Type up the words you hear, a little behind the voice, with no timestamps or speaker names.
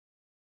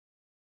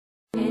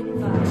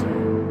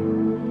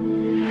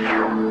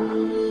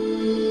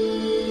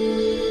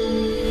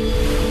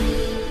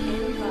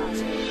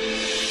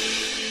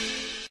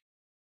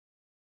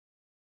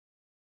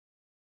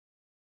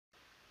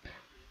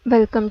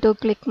Welcome to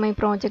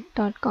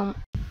ClickMyProject.com.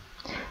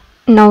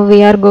 Now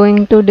we are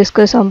going to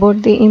discuss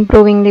about the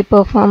improving the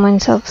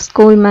performance of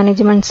school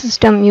management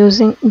system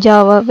using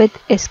Java with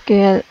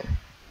SQL.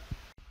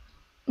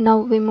 Now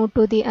we move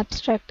to the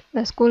abstract.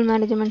 The school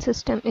management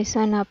system is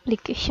an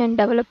application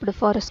developed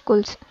for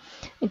schools.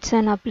 It's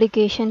an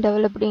application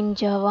developed in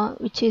Java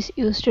which is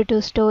used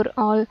to store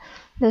all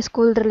the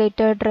school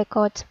related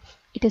records.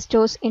 It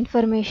stores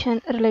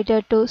information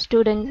related to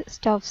students,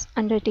 staffs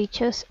and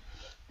teachers.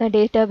 The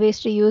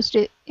database used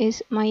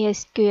is MY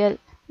SQL.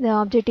 The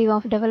objective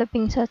of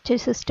developing such a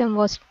system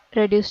was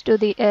reduced to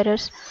the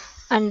errors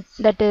and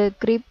that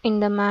creep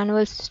in the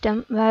manual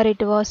system where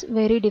it was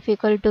very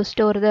difficult to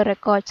store the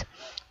records.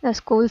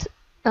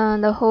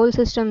 The whole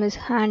system is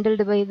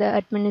handled by the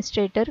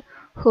administrator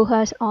who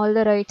has all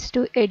the rights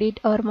to edit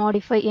or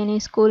modify any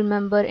school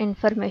member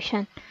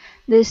information.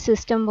 This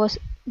system was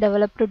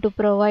developed to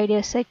provide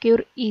a secure,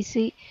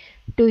 easy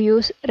to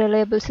use,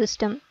 reliable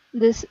system.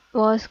 This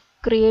was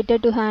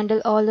created to handle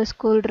all the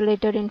school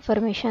related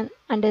information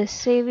and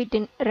save it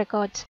in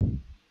records.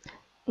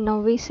 Now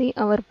we see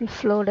our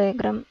flow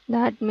diagram. The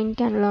admin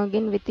can log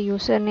in with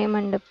username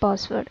and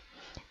password.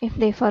 If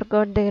they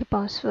forgot their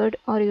password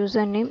or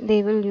username,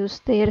 they will use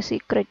their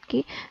secret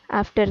key.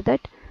 After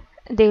that,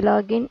 they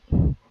log in.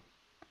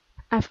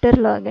 After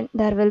login,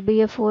 there will be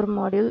a 4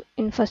 module.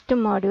 In first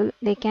module,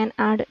 they can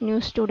add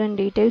new student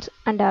details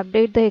and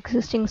update the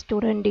existing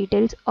student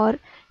details or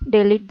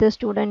delete the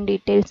student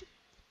details.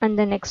 And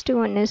the next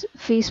one is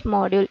fees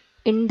module.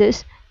 In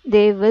this,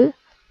 they will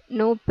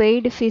know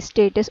paid fee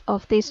status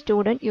of the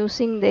student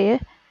using their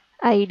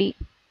ID.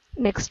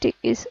 Next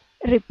is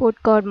report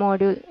card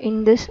module.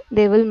 In this,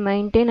 they will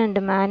maintain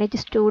and manage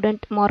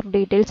student mark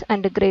details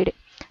and grade.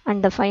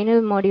 And the final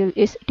module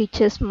is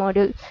teachers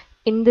module.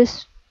 In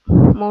this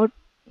mod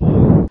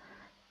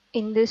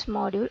in this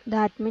module, the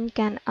admin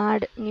can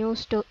add new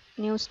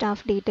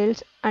staff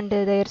details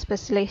under their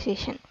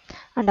specialization,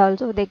 and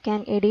also they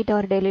can edit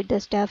or delete the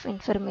staff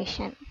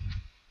information.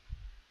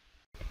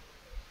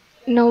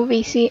 Now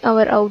we see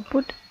our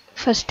output.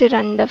 First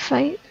run the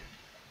file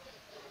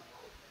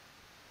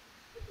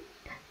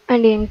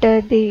and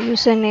enter the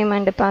username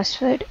and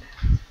password.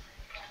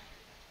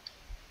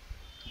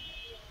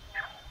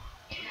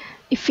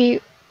 If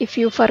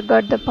you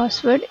forgot the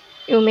password,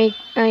 you may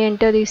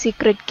enter the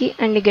secret key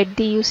and get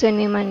the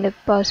username and the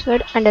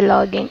password and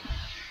login.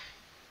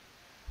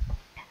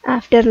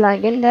 After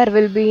login, there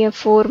will be a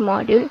 4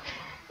 module.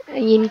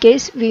 In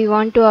case we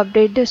want to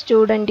update the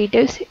student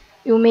details,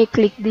 you may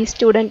click the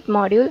student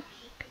module.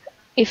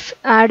 If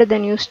add the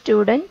new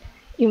student,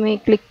 you may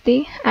click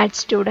the add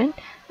student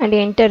and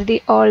enter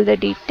the all the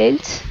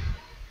details.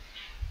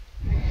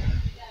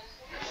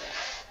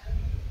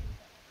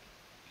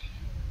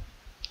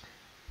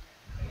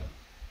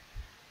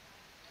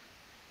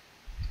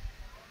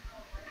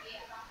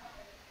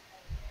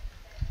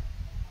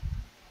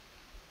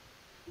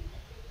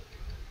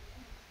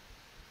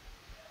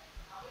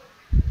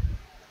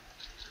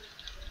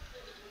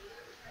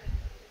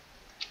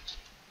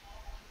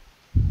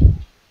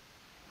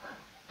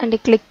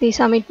 And click the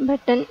submit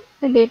button.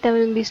 The data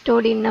will be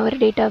stored in our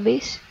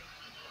database.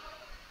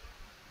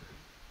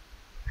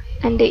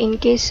 And in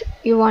case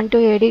you want to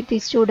edit the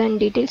student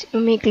details, you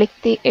may click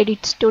the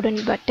edit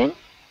student button.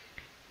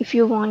 If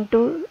you want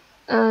to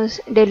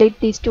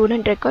delete the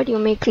student record, you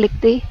may click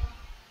the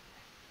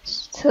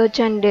search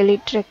and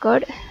delete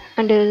record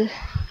and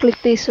click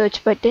the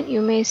search button.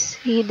 You may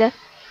see the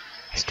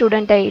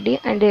student ID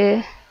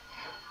and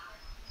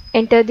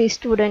enter the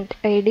student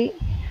ID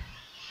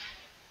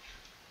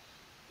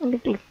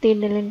and click the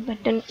delete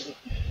button.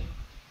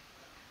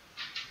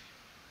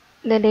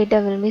 The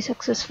data will be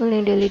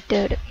successfully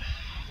deleted.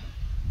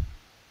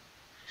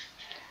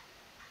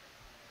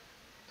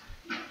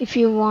 If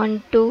you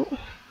want to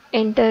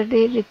enter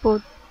the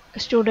report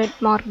student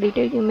mark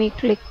detail, you may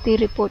click the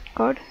report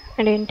card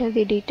and enter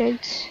the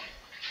details.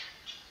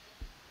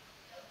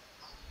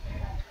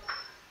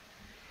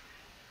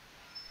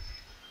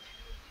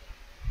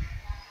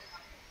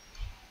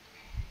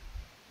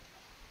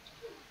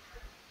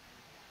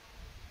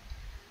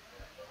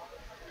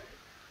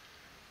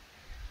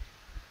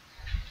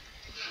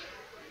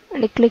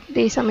 And click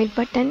the submit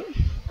button.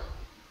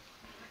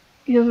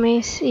 You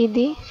may see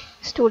the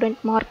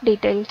student mark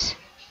details.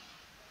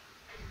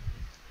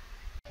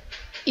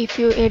 If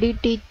you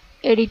edit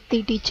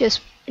the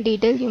teacher's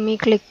detail, you may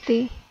click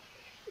the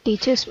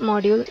teachers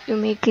module. You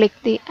may click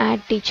the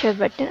add teacher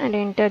button and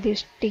enter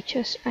this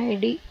teacher's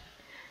ID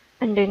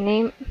and the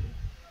name.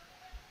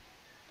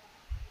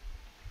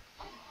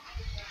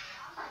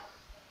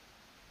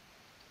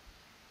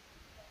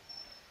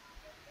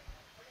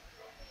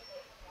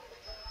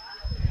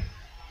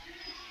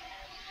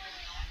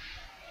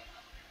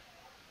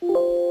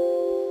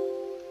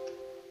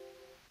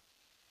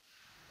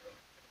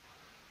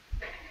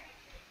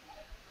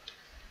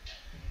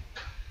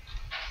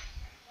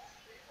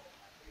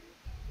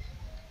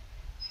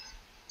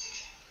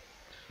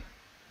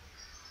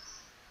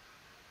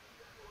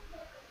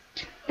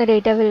 The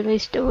data will be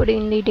stored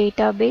in the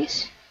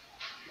database.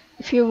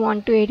 If If you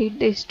want to edit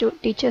this to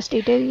teacher's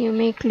detail, you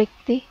may click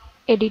the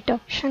edit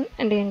option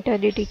and enter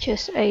the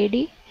teacher's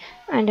ID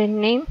and a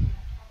name.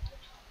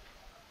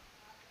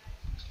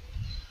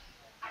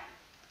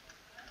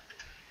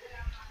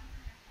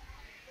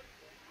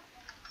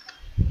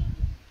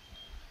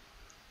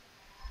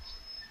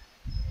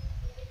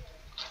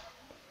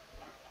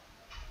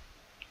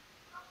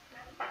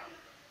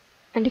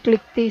 And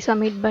click the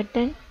submit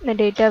button. The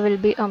data will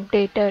be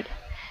updated.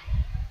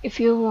 If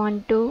you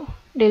want to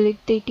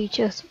delete the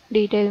teacher's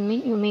detail,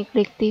 you may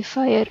click the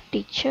fire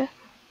teacher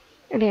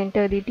and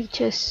enter the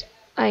teacher's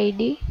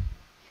ID.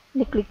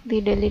 Then click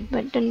the delete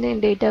button, then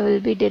data will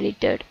be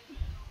deleted.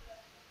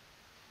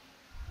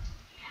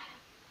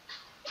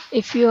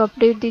 If you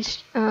update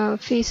this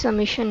fee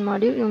submission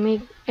module, you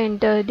may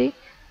enter the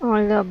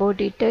all the above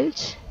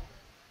details.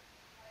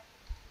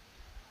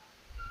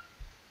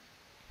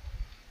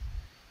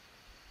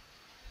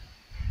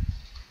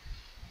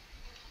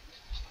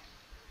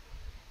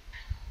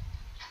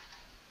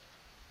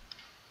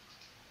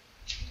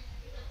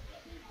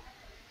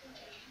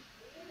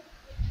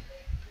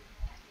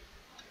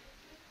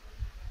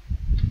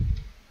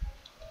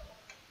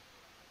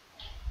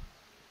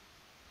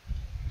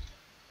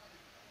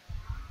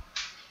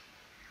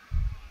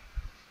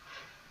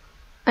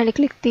 And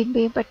click the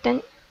pay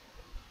button.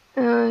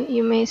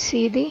 You may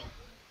see the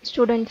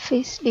student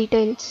fees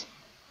details.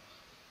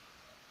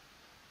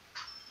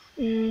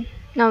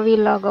 Now we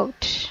log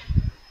out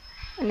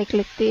and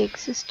click the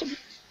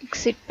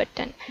exit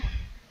button.